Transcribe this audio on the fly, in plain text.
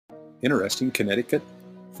Interesting Connecticut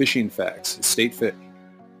fishing facts. State fish.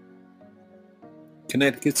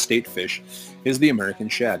 Connecticut state fish is the American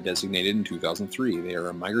shad, designated in 2003. They are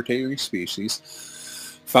a migratory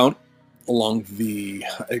species found along the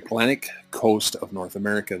Atlantic coast of North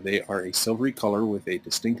America. They are a silvery color with a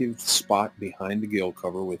distinctive spot behind the gill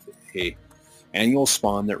cover with a annual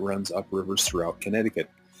spawn that runs up rivers throughout Connecticut.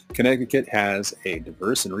 Connecticut has a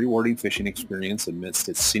diverse and rewarding fishing experience amidst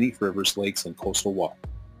its scenic rivers, lakes, and coastal walks.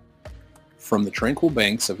 From the tranquil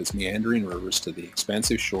banks of its meandering rivers to the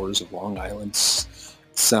expansive shores of Long Island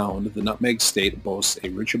Sound, the Nutmeg State boasts a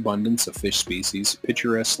rich abundance of fish species,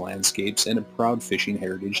 picturesque landscapes, and a proud fishing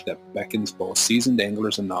heritage that beckons both seasoned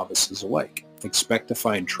anglers and novices alike. Expect to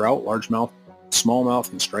find trout, largemouth,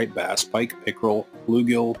 smallmouth and striped bass, pike, pickerel,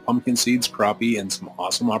 bluegill, pumpkinseeds, crappie, and some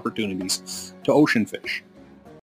awesome opportunities to ocean fish.